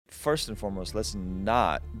first and foremost, let's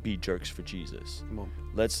not be jerks for Jesus. Come on.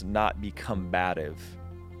 Let's not be combative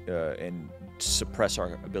and suppress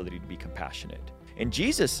our ability to be compassionate. And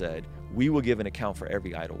Jesus said, we will give an account for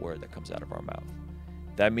every idle word that comes out of our mouth.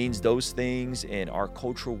 That means those things in our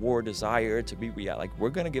cultural war desire to be we're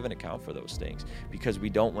going to give an account for those things, because we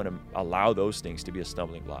don't want to allow those things to be a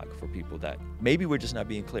stumbling block for people that maybe we're just not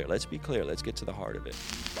being clear. Let's be clear. Let's get to the heart of it.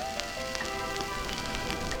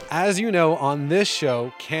 As you know, on this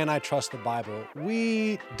show, Can I Trust the Bible?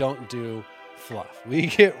 We don't do fluff. We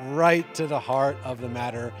get right to the heart of the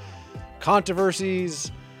matter.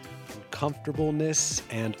 Controversies, uncomfortableness,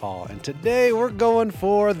 and all. And today we're going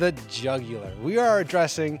for the jugular. We are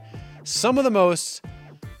addressing some of the most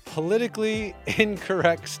politically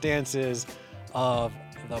incorrect stances of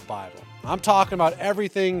the Bible. I'm talking about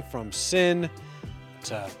everything from sin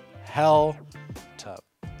to hell to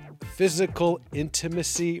physical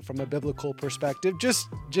intimacy from a biblical perspective,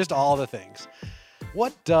 just all the things.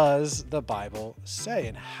 What does the Bible say,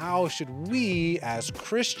 and how should we as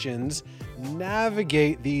Christians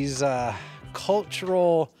navigate these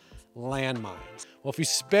cultural landmines? Well, if you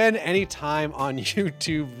spend any time on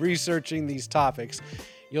YouTube researching these topics,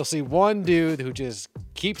 you'll see one dude who just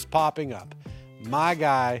keeps popping up. My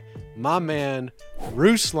guy, my man,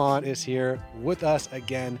 Ruslan is here with us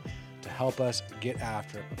again to help us get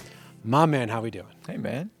after it. My man, how we doing? Hey,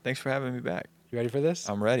 man. Thanks for having me back. You ready for this?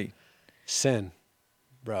 I'm ready. Sin.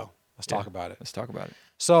 Bro, let's talk about it. Let's talk about it.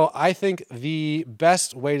 So I think the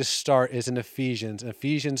best way to start is in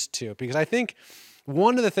Ephesians 2, because I think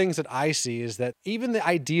one of the things that I see is that even the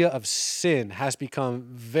idea of sin has become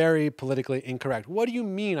very politically incorrect. What do you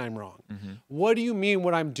mean I'm wrong? Mm-hmm. What do you mean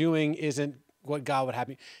what I'm doing isn't what God would have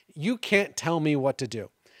me? You can't tell me what to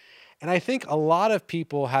do. And I think a lot of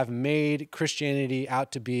people have made Christianity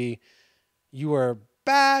out to be, you were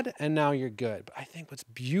bad and now you're good. But I think what's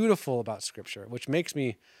beautiful about Scripture, which makes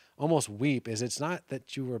me almost weep, is it's not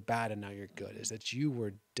that you were bad and now you're good, is that you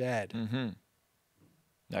were dead. Mm-hmm.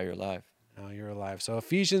 Now you're alive. Now you're alive. So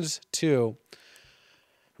Ephesians 2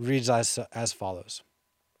 reads as follows.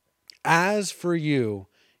 As for you,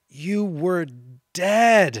 you were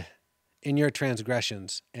dead in your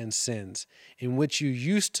transgressions and sins, in which you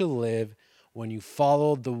used to live when you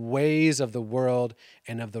followed the ways of the world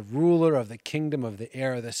and of the ruler of the kingdom of the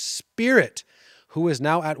air, the Spirit, who is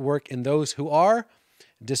now at work in those who are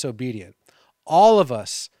disobedient. All of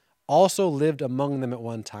us also lived among them at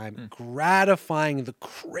one time, gratifying the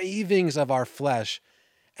cravings of our flesh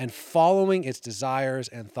and following its desires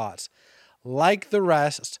and thoughts. Like the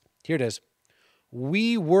rest, here it is,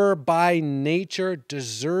 we were by nature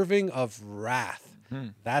deserving of wrath.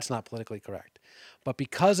 That's not politically correct. But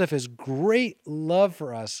because of his great love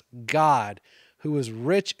for us, God, who is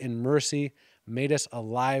rich in mercy, made us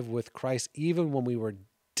alive with Christ even when we were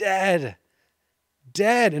dead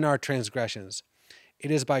in our transgressions.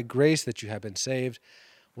 It is by grace that you have been saved.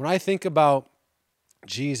 When I think about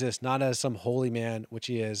Jesus, not as some holy man, which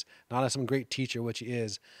he is, not as some great teacher, which he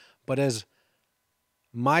is, but as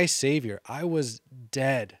my Savior, I was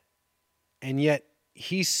dead. And yet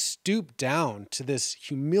he stooped down to this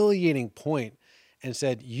humiliating point and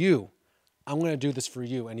said, I'm going to do this for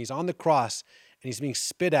you. And he's on the cross and he's being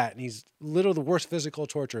spit at and he's literally the worst physical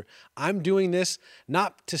torture. I'm doing this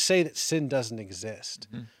not to say that sin doesn't exist.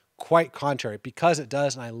 Mm-hmm. Quite contrary, because it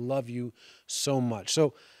does, and I love you so much.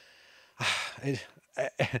 So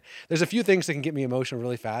there's a few things that can get me emotional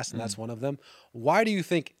really fast, and that's one of them. Why do you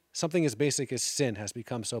think something as basic as sin has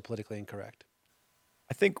become so politically incorrect?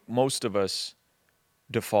 I think most of us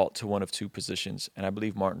default to one of two positions, and I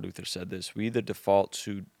believe Martin Luther said this. We either default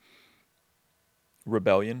to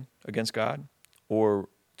rebellion against God or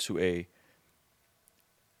to a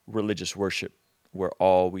religious worship where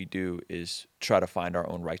all we do is try to find our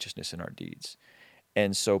own righteousness in our deeds.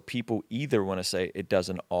 And so people either want to say, it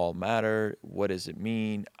doesn't all matter. What does it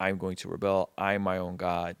mean? I'm going to rebel. I'm my own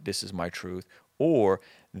God. This is my truth. Or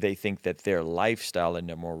they think that their lifestyle and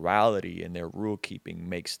their morality and their rule keeping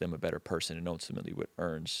makes them a better person and ultimately what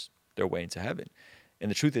earns their way into heaven.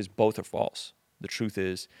 And the truth is both are false. The truth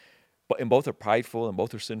is, and both are prideful and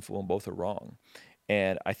both are sinful and both are wrong.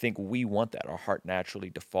 And I think we want that. Our heart naturally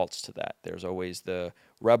defaults to that. There's always the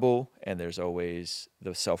rebel and there's always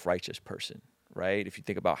the self-righteous person, right? If you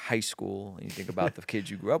think about high school and you think about the kids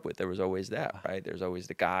you grew up with, there was always that, right? There's always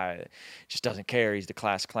the guy that just doesn't care. He's the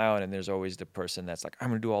class clown. And there's always the person that's like, I'm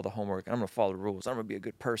going to do all the homework. I'm going to follow the rules. I'm going to be a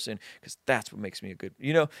good person because that's what makes me a good,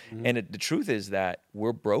 Mm-hmm. And the truth is that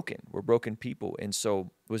we're broken. We're broken people. And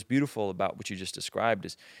so what's beautiful about what you just described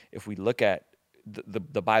is if we look at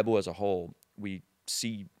the Bible as a whole, we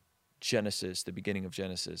see Genesis, the beginning of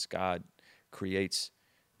Genesis. God creates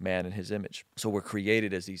man in his image. So we're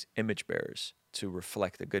created as these image bearers to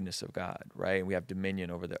reflect the goodness of God, right? And we have dominion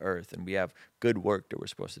over the earth, and we have good work that we're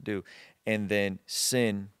supposed to do. And then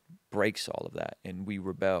sin breaks all of that, and we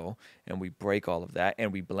rebel, and we break all of that,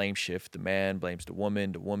 and we blame shift. The man blames the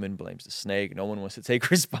woman blames the snake. No one wants to take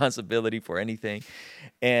responsibility for anything.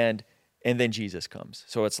 And then Jesus comes.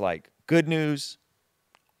 So it's like good news,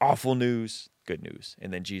 awful news, good news.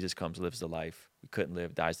 And then Jesus comes, lives the life we couldn't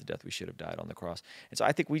live, dies the death we should have died on the cross. And so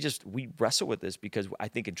I think we wrestle with this because I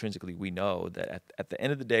think intrinsically we know that at the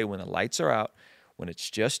end of the day, when the lights are out, when it's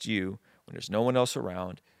just you, when there's no one else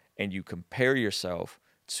around, and you compare yourself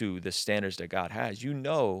to the standards that God has, you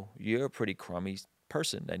know you're a pretty crummy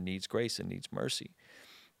person that needs grace and needs mercy.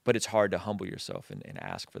 But it's hard to humble yourself and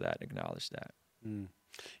ask for that and acknowledge that.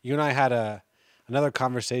 You and I had another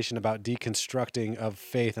conversation about deconstructing of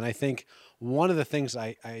faith, and I think one of the things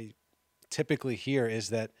I typically hear is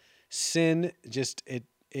that sin just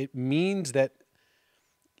it means that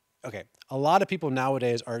okay, a lot of people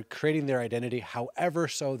nowadays are creating their identity however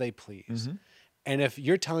so they please. And if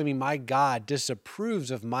you're telling me my God disapproves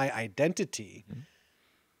of my identity,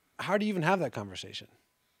 how do you even have that conversation?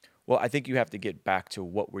 Well, I think you have to get back to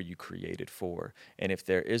what were you created for. And if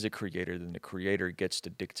there is a creator, then the creator gets to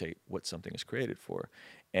dictate what something is created for.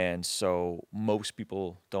 And so most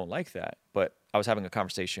people don't like that. But I was having a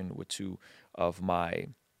conversation with two of my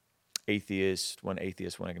one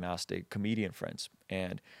agnostic comedian friends.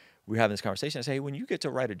 And we were having this conversation. I say, hey, when you get to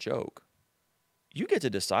write a joke, you get to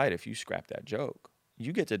decide if you scrap that joke.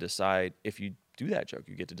 You get to decide if you do that joke.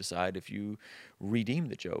 You get to decide if you redeem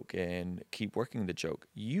the joke and keep working the joke.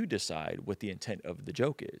 You decide what the intent of the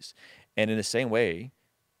joke is. And in the same way,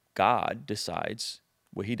 God decides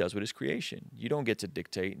what he does with his creation. You don't get to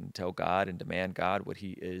dictate and tell God and demand God what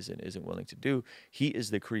he is and isn't willing to do. He is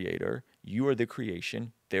the creator. You are the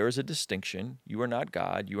creation. There is a distinction. You are not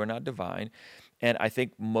God. You are not divine. And I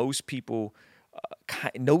think most people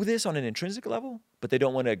know this on an intrinsic level, but they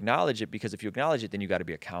don't want to acknowledge it because if you acknowledge it, then you got to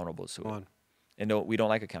be accountable to it. And no, we don't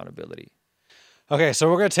like accountability. Okay, so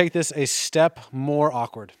we're going to take this a step more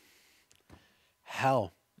awkward.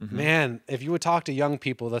 Hell. Man, if you would talk to young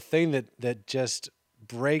people, the thing that just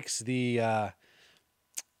breaks the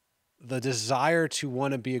desire to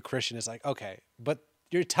want to be a Christian is like, okay, but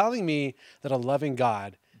you're telling me that a loving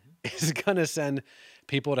God is going to send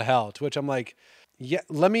people to hell, to which I'm like, yeah,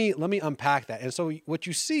 let me unpack that. And so what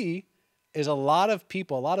you see is a lot of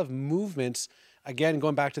people, a lot of movements, again,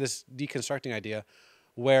 going back to this deconstructing idea,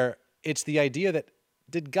 where it's the idea that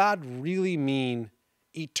did God really mean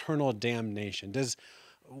eternal damnation? Does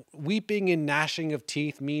weeping and gnashing of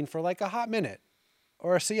teeth mean for like a hot minute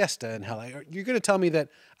or a siesta in hell? Like, you're going to tell me that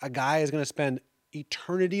a guy is going to spend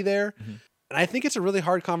eternity there? And I think it's a really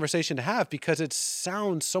hard conversation to have because it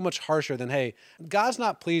sounds so much harsher than, hey, God's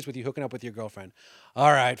not pleased with you hooking up with your girlfriend.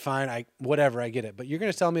 All right, fine, I get it. But you're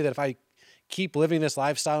going to tell me that if I keep living this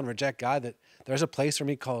lifestyle and reject God, that there's a place for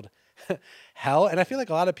me called hell? And I feel like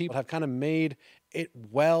a lot of people have kind of made it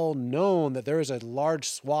well known that there is a large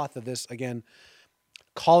swath of this, again,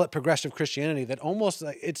 call it progressive Christianity, that almost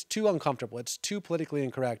it's too uncomfortable. It's too politically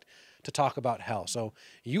incorrect to talk about hell. So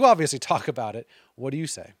you obviously talk about it. What do you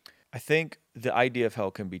say? I think the idea of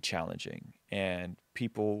hell can be challenging and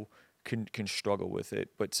people can struggle with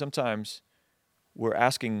it. But sometimes we're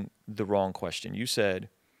asking the wrong question. You said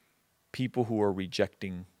people who are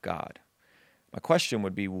rejecting God. My question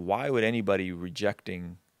would be, why would anybody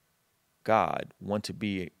rejecting God want to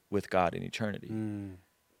be with God in eternity?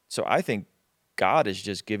 So I think God is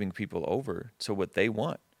just giving people over to what they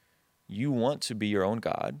want. You want to be your own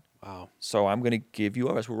God. Wow. So I'm going to give you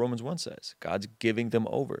over. That's what Romans 1 says. God's giving them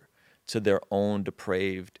over to their own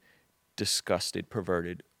depraved, disgusted,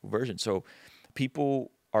 perverted version. So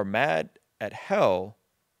people are mad at hell,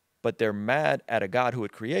 but they're mad at a God who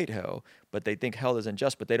would create hell, but they think hell is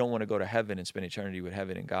unjust, but they don't want to go to heaven and spend eternity with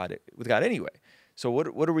heaven and God, with God anyway. So what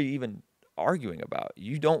are we even arguing about?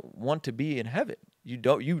 You don't want to be in heaven. You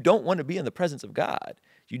don't want to be in the presence of God.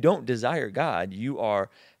 You don't desire God. You are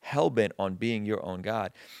hell-bent on being your own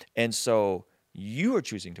God. And so you are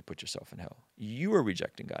choosing to put yourself in hell. You are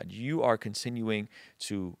rejecting God. You are continuing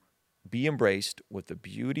to be embraced with the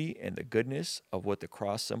beauty and the goodness of what the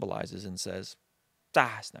cross symbolizes and says,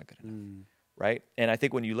 it's not good enough, right? And I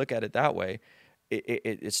think when you look at it that way,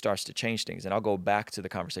 it starts to change things. And I'll go back to the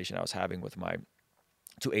conversation I was having with my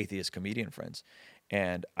two atheist comedian friends.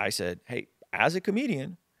 And I said, hey, as a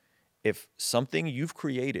comedian, if something you've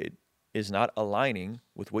created is not aligning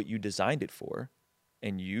with what you designed it for,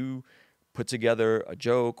 and you put together a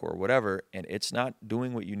joke or whatever, and it's not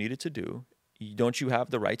doing what you need it to do, don't you have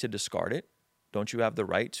the right to discard it Don't you have the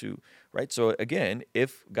right to, right? So again,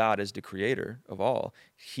 if God is the creator of all,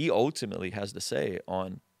 he ultimately has the say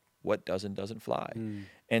on what does and doesn't fly.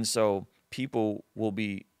 And so people will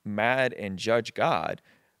be mad and judge God,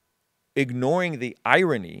 ignoring the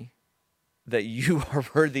irony that you are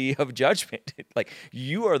worthy of judgment. Like,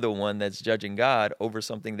 you are the one that's judging God over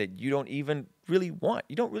something that you don't even really want.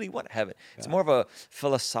 You don't really want heaven. It's more of a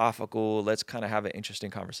philosophical, let's kind of have an interesting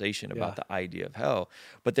conversation about the idea of hell.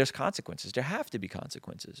 But there's consequences. There have to be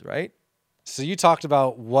consequences, right? So you talked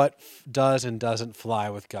about what does and doesn't fly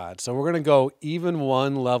with God. So we're going to go even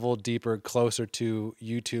one level deeper, closer to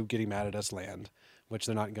YouTube getting mad at us land, which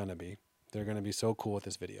they're not going to be. They're going to be so cool with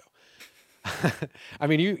this video. I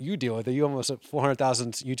mean, you deal with it. You almost have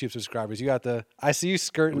 400,000 YouTube subscribers. You got I see you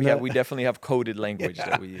skirting We definitely have coded language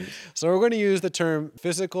that we use. So we're going to use the term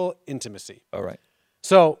physical intimacy. All right.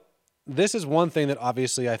 So this is one thing that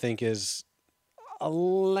obviously I think is a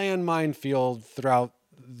landmine field throughout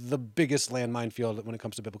the biggest landmine field when it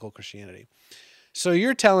comes to biblical Christianity. So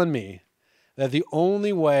you're telling me that the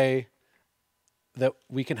only way that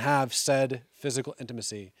we can have said physical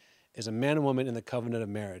intimacy is a man and woman in the covenant of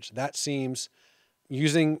marriage. That seems,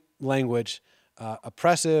 using language,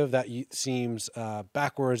 oppressive. That seems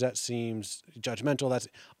backwards. That seems judgmental. That's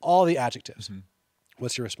all the adjectives.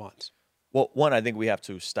 What's your response? Well, one, I think we have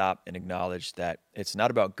to stop and acknowledge that it's not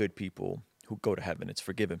about good people who go to heaven. It's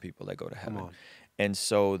forgiven people that go to heaven. And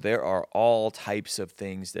so there are all types of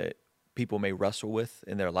things that people may wrestle with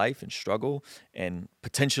in their life and struggle and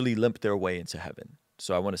potentially limp their way into heaven.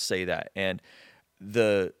 So I want to say that. And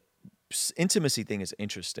the intimacy thing is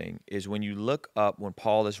interesting, is when you look up when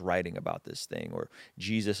Paul is writing about this thing, or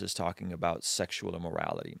Jesus is talking about sexual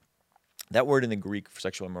immorality. That word in the Greek for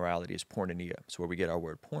sexual immorality is porneia. It's where we get our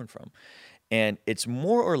word porn from. And it's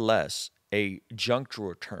more or less a junk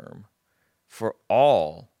drawer term for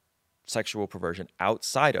all sexual perversion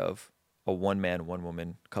outside of a one man, one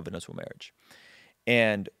woman covenantal marriage.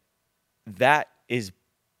 And that is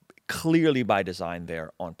clearly by design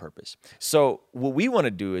there on purpose. So what we want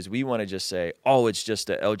to do is we want to just say, oh, it's just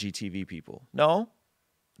the LGTV people. No,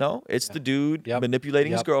 it's the dude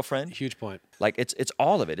manipulating his girlfriend. Huge point. Like, it's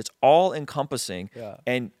all of it. It's all encompassing. Yeah.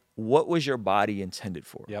 And what was your body intended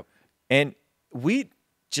for? And we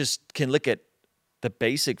just can look at the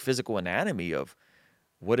basic physical anatomy of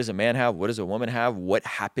what does a man have? What does a woman have? What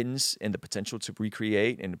happens in the potential to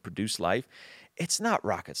recreate and produce life? It's not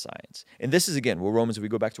rocket science. And this is, again, if we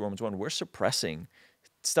go back to Romans 1, we're suppressing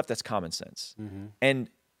stuff that's common sense. And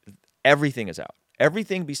everything is out.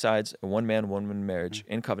 Everything besides a one man, one woman marriage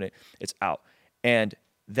in covenant, it's out. And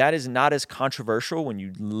that is not as controversial when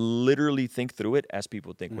you literally think through it as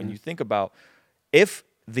people think. When you think about, if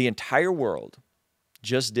the entire world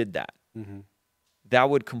just did that, that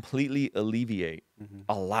would completely alleviate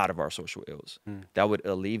a lot of our social ills. That would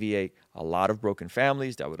alleviate a lot of broken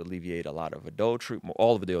families. That would alleviate a lot of adultery,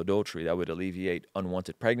 all of the adultery. That would alleviate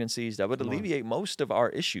unwanted pregnancies. That would alleviate most of our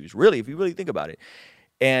issues, really, if you really think about it.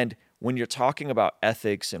 And when you're talking about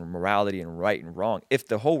ethics and morality and right and wrong, if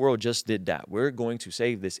the whole world just did that, we're going to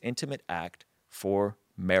save this intimate act for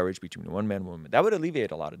marriage between one man and one woman. That would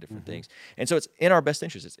alleviate a lot of different things. And so it's in our best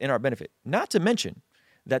interest. It's in our benefit. Not to mention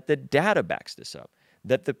that the data backs this up,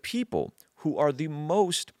 that the people who are the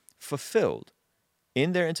most fulfilled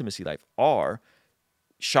in their intimacy life are,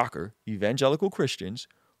 shocker, evangelical Christians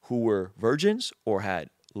who were virgins or had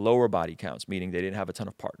lower body counts, meaning they didn't have a ton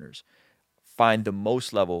of partners, find the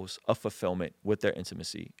most levels of fulfillment with their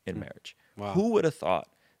intimacy in marriage. Wow. Who would have thought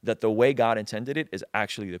that the way God intended it is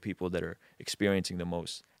actually the people that are experiencing the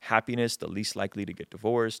most happiness, the least likely to get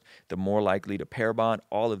divorced, the more likely to pair bond,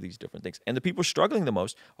 all of these different things. And the people struggling the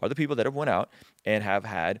most are the people that have went out and have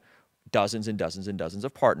had dozens and dozens and dozens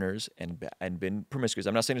of partners and been promiscuous.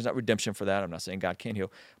 I'm not saying there's not redemption for that. I'm not saying God can't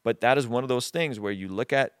heal. But that is one of those things where you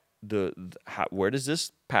look at where does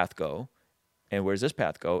this path go? And where does this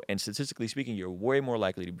path go? And statistically speaking, you're way more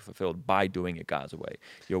likely to be fulfilled by doing it God's way.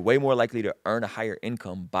 You're way more likely to earn a higher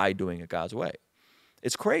income by doing it God's way.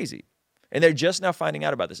 It's crazy. And they're just now finding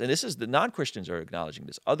out about this. And this is, the non-Christians are acknowledging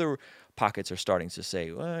this. Other pockets are starting to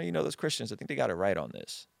say, well, those Christians, I think they got it right on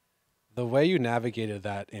this. The way you navigated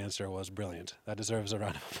that answer was brilliant. That deserves a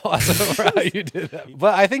round of applause for how you did that.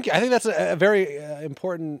 But I think that's a very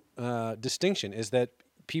important distinction, is that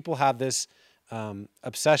people have this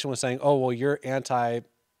obsession with saying, oh, well, you're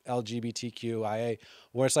anti-LGBTQIA,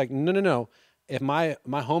 where it's like, no. If my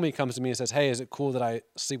homie comes to me and says, hey, is it cool that I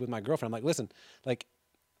sleep with my girlfriend? I'm like, listen, like,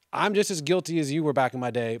 I'm just as guilty as you were back in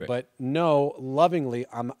my day, right. But no, lovingly,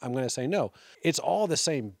 I'm going to say no. It's all the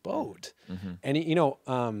same boat. And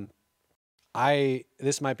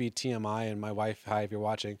this might be TMI, and my wife, hi, if you're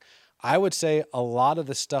watching, I would say a lot of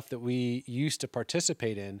the stuff that we used to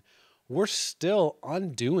participate in, we're still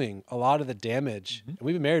undoing a lot of the damage. And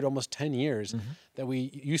we've been married almost 10 years that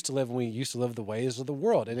we used to live when we used to live the ways of the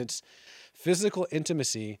world. And it's physical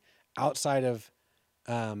intimacy outside of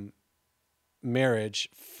marriage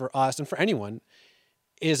for us and for anyone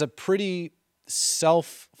is a pretty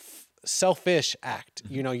selfish act.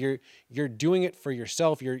 You know, you're doing it for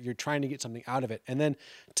yourself. You're trying to get something out of it. And then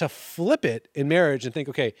to flip it in marriage and think,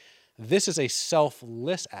 okay, this is a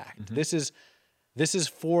selfless act. This is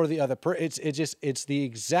for the other person. It's the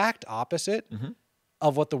exact opposite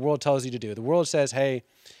of what the world tells you to do. The world says, hey,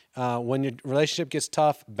 when your relationship gets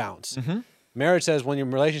tough, bounce. Marriage says when your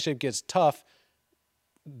relationship gets tough,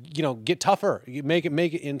 you know, get tougher. You make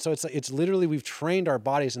it. And so it's literally, we've trained our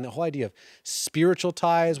bodies, and the whole idea of spiritual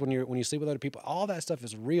ties when you sleep with other people, all that stuff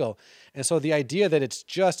is real. And so the idea that it's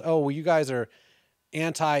just, oh, well, you guys are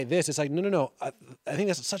anti this, it's like, no. I think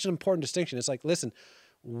that's such an important distinction. It's like, listen,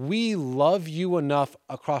 we love you enough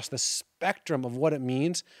across the spectrum of what it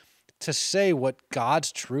means to say what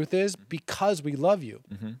God's truth is because we love you.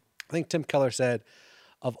 I think Tim Keller said,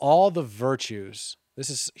 of all the virtues,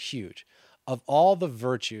 this is huge, of all the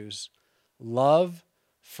virtues, love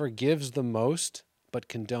forgives the most, but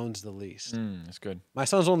condones the least. That's good. My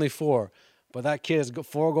son's only 4, but that kid is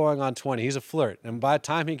 4 going on 20. He's a flirt. And by the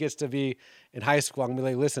time he gets to be in high school, I'm going to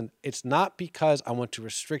be like, listen, it's not because I want to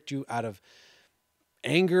restrict you out of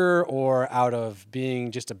anger or out of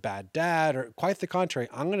being just a bad dad, or quite the contrary.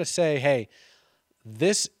 I'm going to say, hey,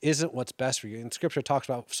 this isn't what's best for you. And scripture talks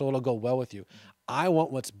about, so it'll go well with you. I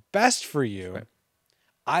want what's best for you. Right.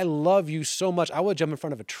 I love you so much. I would jump in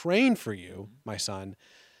front of a train for you, my son.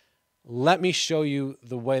 Let me show you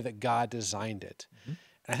the way that God designed it. And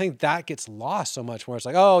I think that gets lost so much, where it's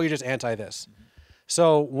like, oh, you're just anti this.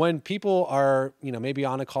 So when people are, you know, maybe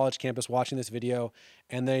on a college campus watching this video,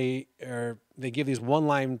 and they give these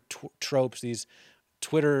one-line tropes, these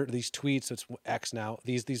tweets, it's X now,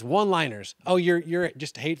 these one-liners. Oh, you're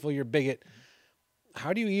just hateful, you're a bigot.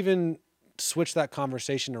 How do you even switch that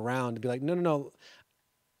conversation around to be like, no,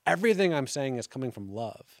 everything I'm saying is coming from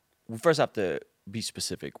love? We first have to be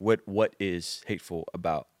specific. What is hateful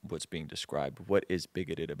about what's being described? What is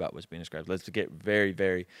bigoted about what's being described? Let's get very,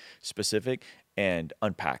 very specific and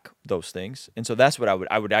unpack those things. And so that's what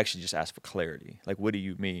I would actually just ask for clarity. Like, what do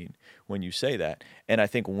you mean when you say that? And I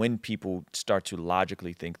think when people start to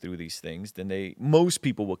logically think through these things, then most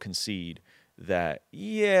people will concede that,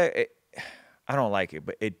 I don't like it,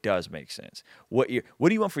 but it does make sense. What do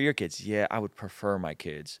you want for your kids? Yeah, I would prefer my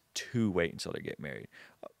kids to wait until they get married.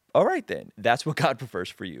 All right, then. That's what God prefers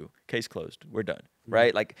for you. Case closed. We're done,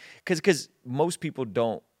 right? Like, because most people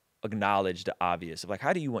don't acknowledge the obvious of, like,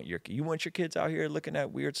 how do you want your kids out here looking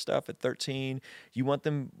at weird stuff at 13? You want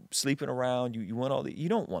them sleeping around? You want all the? You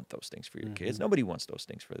don't want those things for your kids. Nobody wants those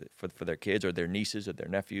things for their kids or their nieces or their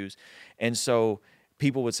nephews. And so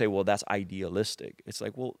people would say, well, that's idealistic. It's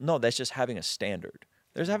like, well, no, that's just having a standard.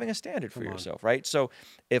 There's having a standard for yourself, right? So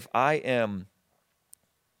if I am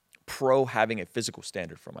pro having a physical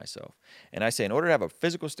standard for myself, and I say, in order to have a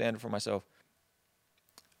physical standard for myself,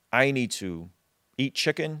 I need to eat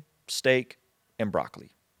chicken, steak, and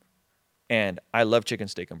broccoli. And I love chicken,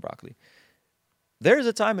 steak, and broccoli. There's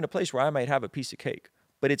a time and a place where I might have a piece of cake,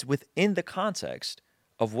 but it's within the context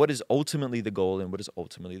of what is ultimately the goal and what is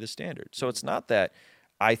ultimately the standard. So it's not that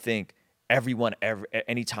I think everyone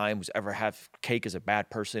anytime who's ever had cake is a bad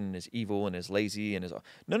person and is evil and is lazy and is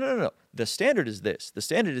no. The standard is this. The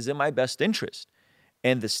standard is in my best interest.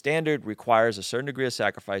 And the standard requires a certain degree of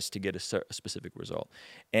sacrifice to get a specific result.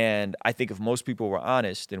 And I think if most people were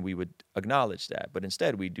honest, then we would acknowledge that. But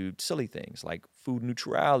instead, we do silly things like food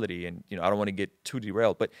neutrality. And, I don't want to get too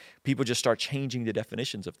derailed, but people just start changing the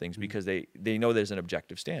definitions of things because they know there's an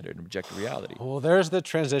objective standard, an objective reality. Well, there's the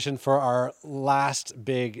transition for our last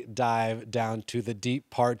big dive down to the deep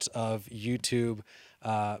parts of YouTube,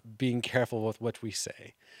 being careful with what we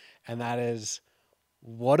say. And that is,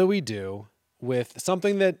 what do we do with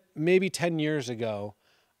something that maybe 10 years ago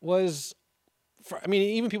was,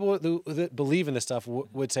 even people that believe in this stuff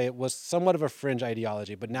would say it was somewhat of a fringe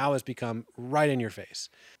ideology, but now has become right in your face.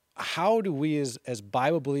 How do we as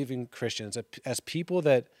Bible-believing Christians, as people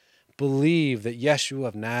that believe that Yeshua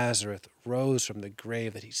of Nazareth rose from the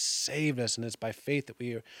grave, that he saved us, and it's by faith that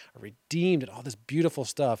we are redeemed and all this beautiful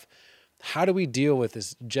stuff, how do we deal with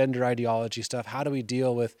this gender ideology stuff? How do we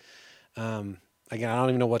deal with, again, I don't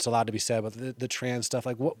even know what's allowed to be said, but the trans stuff,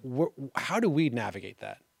 like how do we navigate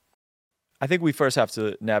that? I think we first have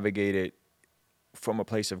to navigate it from a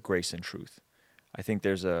place of grace and truth. I think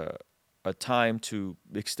there's a a time to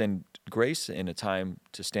extend grace and a time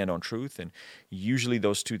to stand on truth. And usually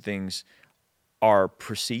those two things are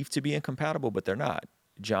perceived to be incompatible, but they're not.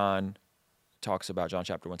 John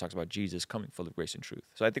chapter 1 talks about Jesus coming full of grace and truth.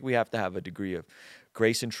 So I think we have to have a degree of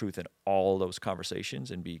grace and truth in all those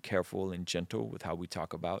conversations and be careful and gentle with how we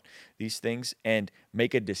talk about these things and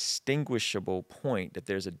make a distinguishable point that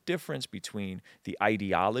there's a difference between the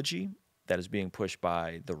ideology that is being pushed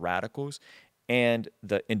by the radicals and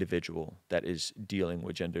the individual that is dealing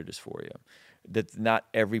with gender dysphoria. That not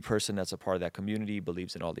every person that's a part of that community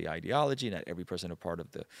believes in all the ideology. Not every person a part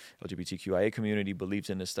of the LGBTQIA community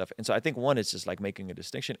believes in this stuff. And so I think one is just like making a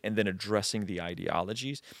distinction and then addressing the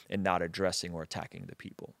ideologies and not addressing or attacking the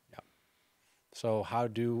people. Yeah. So how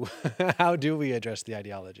do how do we address the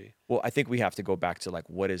ideology? Well, I think we have to go back to like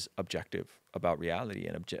what is objective about reality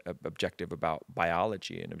and objective about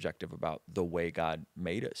biology and objective about the way God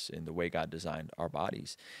made us and the way God designed our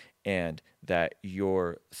bodies. And that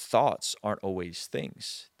your thoughts aren't always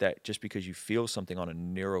things. That just because you feel something on a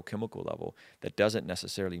neurochemical level, that doesn't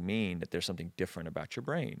necessarily mean that there's something different about your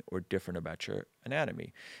brain or different about your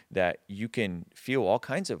anatomy. That you can feel all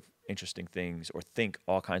kinds of interesting things or think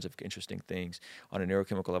all kinds of interesting things on a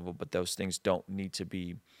neurochemical level, but those things don't need to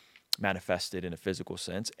be manifested in a physical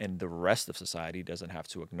sense, and the rest of society doesn't have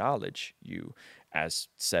to acknowledge you as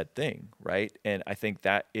said thing, right? And I think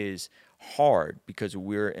that is hard because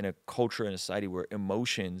we're in a culture and a society where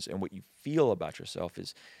emotions and what you feel about yourself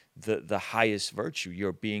is the highest virtue.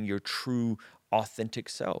 You're being your true authentic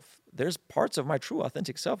self. There's parts of my true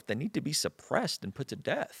authentic self that need to be suppressed and put to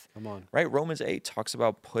death. Come on. Right? Romans 8 talks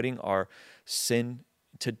about putting our sin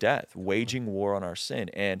to death, waging war on our sin.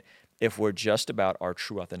 And if we're just about our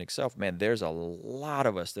true authentic self, man, there's a lot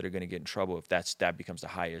of us that are going to get in trouble if that becomes the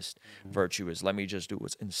highest virtue is let me just do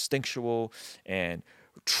what's instinctual and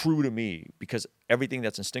true to me, because everything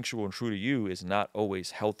that's instinctual and true to you is not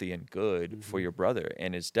always healthy and good for your brother,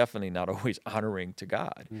 and it's definitely not always honoring to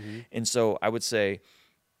God. And so I would say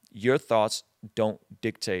your thoughts don't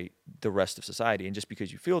dictate the rest of society. And just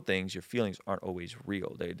because you feel things, your feelings aren't always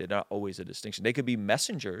real. They're not always a distinction. They could be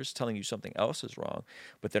messengers telling you something else is wrong,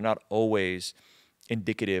 but they're not always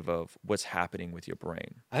indicative of what's happening with your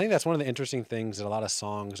brain. I think that's one of the interesting things that a lot of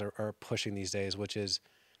songs are pushing these days, which is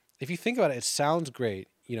if you think about it, it sounds great.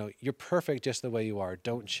 You know, you're perfect just the way you are.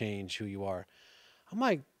 Don't change who you are. I'm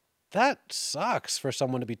like, that sucks for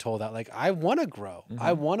someone to be told that. Like, I want to grow.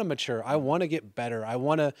 I want to mature. I want to get better. I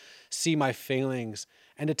want to see my failings.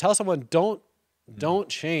 And to tell someone, don't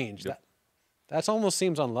change. Yep. That's almost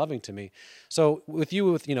seems unloving to me. So with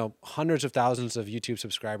you, with, you know, hundreds of thousands of YouTube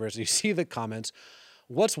subscribers, you see the comments.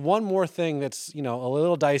 What's one more thing that's, you know, a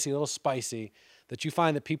little dicey, a little spicy that you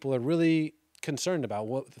find that people are really concerned about?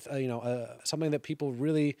 What, something that people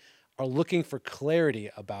really are looking for clarity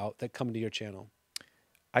about that come to your channel?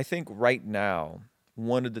 I think right now,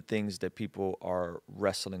 one of the things that people are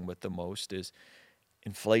wrestling with the most is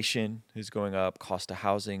inflation is going up, cost of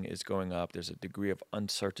housing is going up. There's a degree of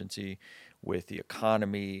uncertainty with the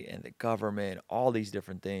economy and the government, all these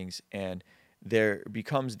different things. And there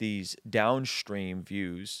becomes these downstream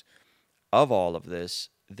views of all of this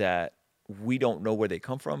that we don't know where they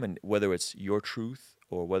come from and whether it's your truth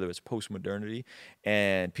or whether it's post-modernity.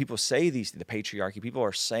 And people say the patriarchy, people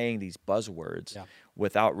are saying these buzzwords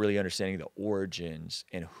without really understanding the origins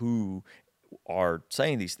and who are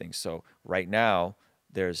saying these things. So right now,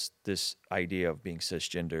 there's this idea of being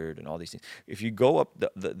cisgendered and all these things. If you go up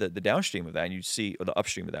the downstream of that and you see, or the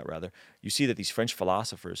upstream of that rather, you see that these French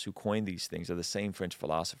philosophers who coined these things are the same French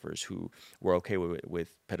philosophers who were okay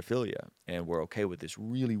with pedophilia and were okay with this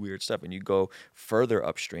really weird stuff. And you go further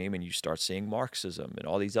upstream and you start seeing Marxism and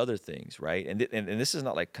all these other things, right? And this is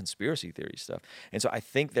not like conspiracy theory stuff. And so I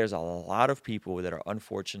think there's a lot of people that are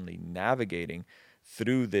unfortunately navigating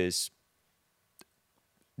through this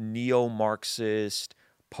neo-Marxist,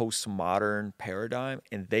 postmodern paradigm,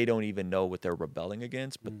 and they don't even know what they're rebelling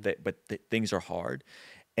against, but things are hard.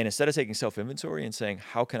 And instead of taking self-inventory and saying,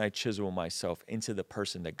 how can I chisel myself into the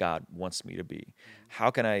person that God wants me to be? How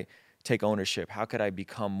can I take ownership? How could I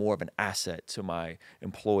become more of an asset to my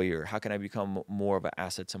employer? How can I become more of an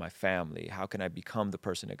asset to my family? How can I become the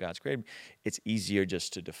person that God's created? It's easier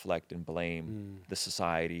just to deflect and blame the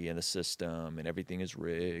society and the system and everything is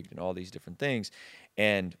rigged and all these different things.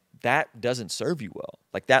 And that doesn't serve you well.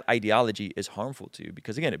 Like that ideology is harmful to you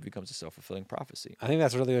because again, it becomes a self-fulfilling prophecy. I think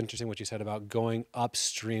that's really interesting what you said about going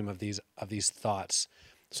upstream of these thoughts.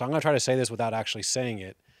 So I'm going to try to say this without actually saying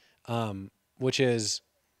it, which is,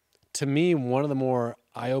 to me, one of the more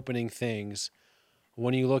eye-opening things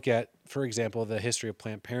when you look at, for example, the history of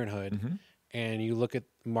Planned Parenthood, and you look at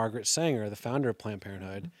Margaret Sanger, the founder of Planned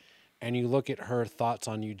Parenthood, and you look at her thoughts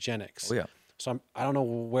on Oh eugenics. yeah. So I don't know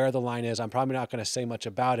where the line is. I'm probably not going to say much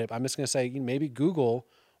about it. I'm just going to say maybe Google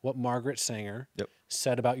what Margaret Sanger Yep.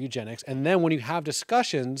 said about eugenics. And then when you have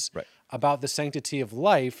discussions Right. about the sanctity of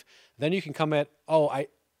life, then you can come at, oh,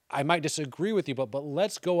 I might disagree with you, but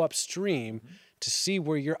let's go upstream to see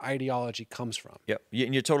where your ideology comes from. Yep.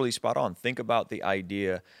 And you're totally spot on. Think about the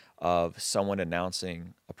idea of someone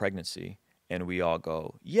announcing a pregnancy and we all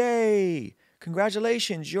go, "Yay!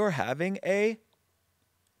 Congratulations, you're having a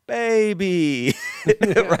baby."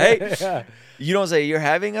 Right? Yeah. You don't say you're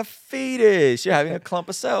having a fetus, you're having a clump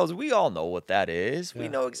of cells. We all know what that is. We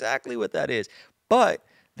Yeah. know exactly what that is. But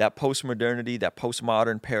that postmodernity, that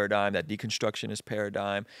postmodern paradigm, that deconstructionist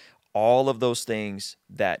paradigm, all of those things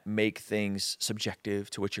that make things subjective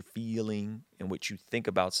to what you're feeling and what you think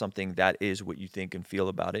about something, that is what you think and feel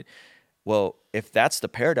about it. Well, if that's the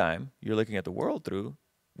paradigm you're looking at the world through,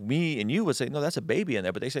 me and you would say, no, that's a baby in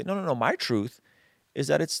there. But they say, no, no, no, my truth is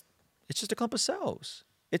that it's just a clump of cells.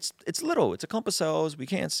 It's little. It's a clump of cells. We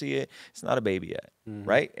can't see it. It's not a baby yet,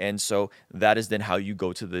 right? And so that is then how you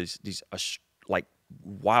go to these like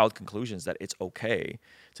wild conclusions that it's okay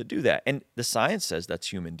to do that. And the science says that's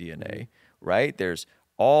human DNA, right? There's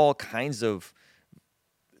all kinds of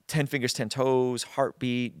 10 fingers, 10 toes,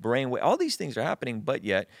 heartbeat, brainwave, all these things are happening, but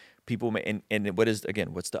yet people may, and what is,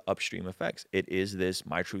 again, what's the upstream effects? It is this,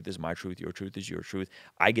 my truth is my truth, your truth is your truth.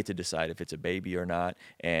 I get to decide if it's a baby or not,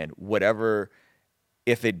 and whatever,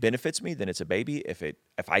 if it benefits me, then it's a baby. If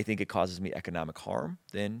I think it causes me economic harm,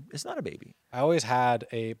 then it's not a baby. I always had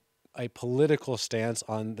a political stance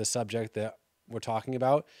on the subject that we're talking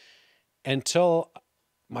about until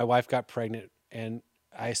my wife got pregnant and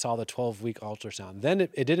I saw the 12-week ultrasound. Then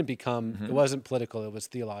it didn't become, it wasn't political, it was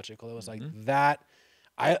theological. It was like that.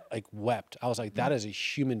 I like wept. I was like, that is a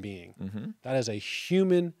human being. That is a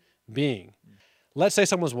human being. Let's say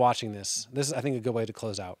someone's watching this. This is, I think, a good way to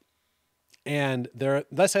close out. And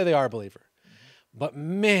let's say they are a believer. But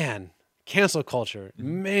man, cancel culture,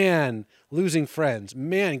 man, losing friends,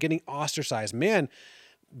 man, getting ostracized, man,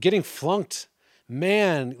 getting flunked,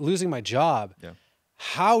 man, losing my job. Yeah.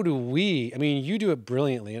 How do we, I mean, you do it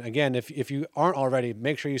brilliantly. And again, if you aren't already,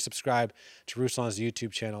 make sure you subscribe to Ruslan's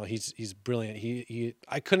YouTube channel. He's brilliant.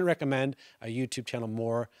 I couldn't recommend a YouTube channel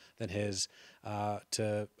more than his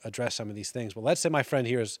to address some of these things. But let's say my friend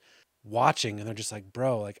here is watching and they're just like,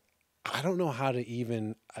 bro, like, I don't know how to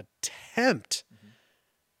even attempt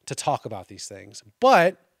to talk about these things,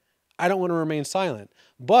 but I don't want to remain silent,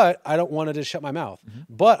 but I don't want to just shut my mouth,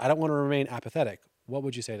 but I don't want to remain apathetic. What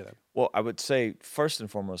would you say to them? Well, I would say, first and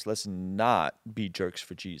foremost, let's not be jerks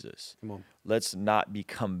for Jesus. Come on. Let's not be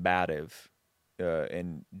combative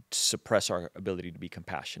and suppress our ability to be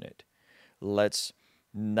compassionate. Let's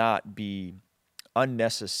not be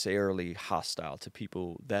unnecessarily hostile to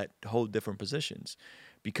people that hold different positions,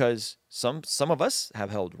 because some of us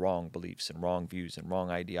have held wrong beliefs and wrong views and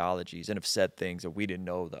wrong ideologies and have said things that we didn't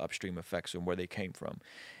know the upstream effects and where they came from.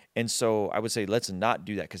 And so I would say, let's not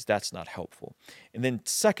do that, because that's not helpful. And then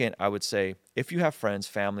second, I would say, if you have friends,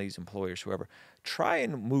 families, employers, whoever, try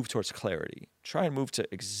and move towards clarity. Try and move to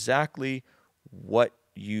exactly what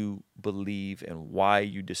you believe and why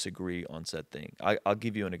you disagree on said thing. I'll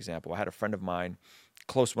give you an example. I had a friend of mine,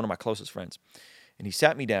 one of my closest friends, and he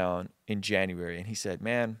sat me down in January and he said,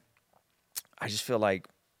 man, I just feel like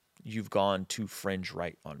you've gone too fringe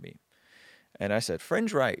right on me. And I said,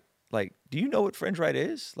 fringe right? Like, do you know what fringe right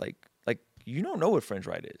is? Like you don't know what fringe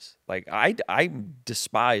right is. Like, I'm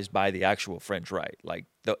despised by the actual fringe right. Like,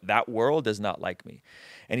 that world does not like me.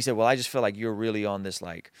 And he said, well, I just feel like you're really on this,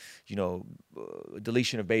 like,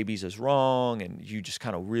 deletion of babies is wrong. And you just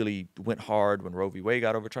kind of really went hard when Roe v. Wade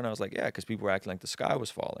got overturned. I was like, yeah, because people were acting like the sky was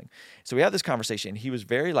falling. So we had this conversation, and he was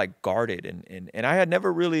very, like, guarded. And I had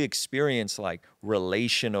never really experienced, like,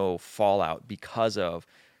 relational fallout because of,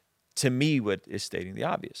 to me, what is stating the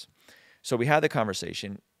obvious. So we had the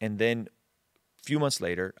conversation, and then a few months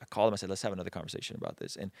later, I called him. I said, let's have another conversation about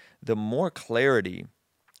this. And the more clarity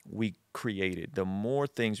we created, the more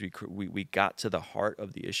things we got to the heart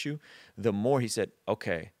of the issue, the more he said,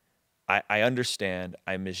 okay, I understand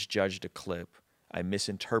I misjudged a clip. I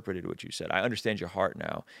misinterpreted what you said. I understand your heart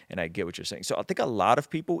now, and I get what you're saying. So I think a lot of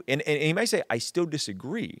people, and he might say, I still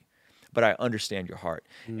disagree, but I understand your heart.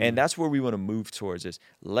 And that's where we want to move towards is,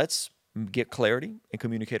 let's get clarity and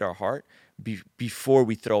communicate our heart before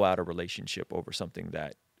we throw out a relationship over something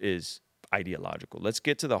that is ideological. Let's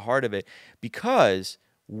get to the heart of it, because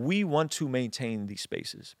we want to maintain these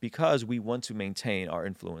spaces because we want to maintain our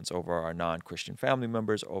influence over our non-Christian family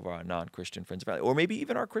members, over our non-Christian friends, or maybe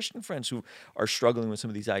even our Christian friends who are struggling with some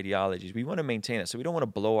of these ideologies. We want to maintain it. So we don't want to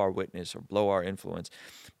blow our witness or blow our influence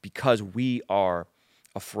because we are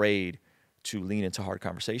afraid to lean into hard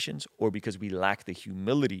conversations or because we lack the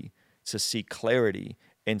humility to seek clarity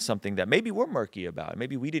in something that maybe we're murky about.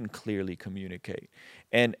 Maybe we didn't clearly communicate.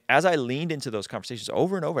 And as I leaned into those conversations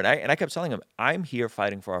over and over, and I kept telling him, I'm here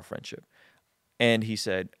fighting for our friendship. And he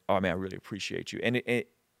said, oh, man, I really appreciate you. And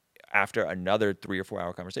after another 3 or 4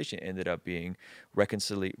 hour conversation, it ended up being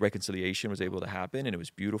reconciliation was able to happen, and it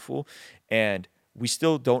was beautiful. And we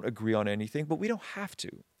still don't agree on anything, but we don't have to.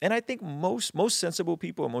 And I think most sensible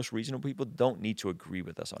people and most reasonable people don't need to agree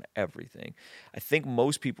with us on everything. I think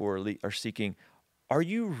most people are seeking, are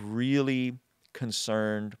you really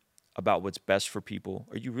concerned about what's best for people?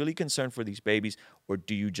 Are you really concerned for these babies, or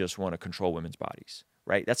do you just want to control women's bodies?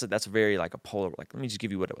 Right? That's very like a polar. Like, let me just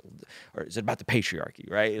give you or is it about the patriarchy?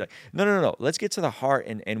 Right? Like, no. Let's get to the heart,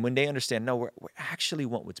 and when they understand, no, we actually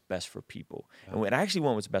want what's best for people, and when I actually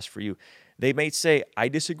want what's best for you, they may say, I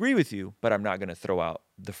disagree with you, but I'm not going to throw out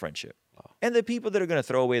the friendship. And the people that are going to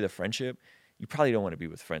throw away the friendship, you probably don't want to be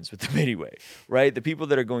with friends with them anyway, right? The people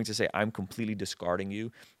that are going to say, I'm completely discarding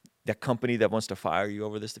you, that company that wants to fire you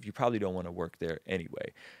over this stuff, you probably don't want to work there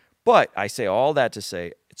anyway. But I say all that to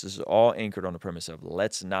say, it's just all anchored on the premise of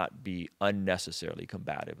let's not be unnecessarily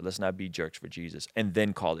combative. Let's not be jerks for Jesus and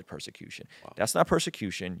then call it persecution. Wow. That's not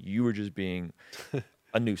persecution. You were just being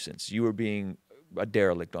a nuisance. You were being a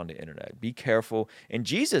derelict on the internet. Be careful. And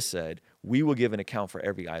Jesus said, we will give an account for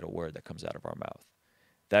every idle word that comes out of our mouth.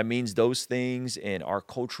 That means those things in our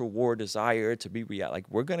cultural war desire to be like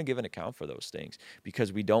we're going to give an account for those things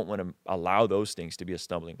because we don't want to allow those things to be a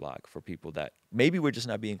stumbling block for people that maybe we're just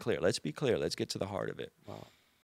not being clear. Let's be clear. Let's get to the heart of it. Wow.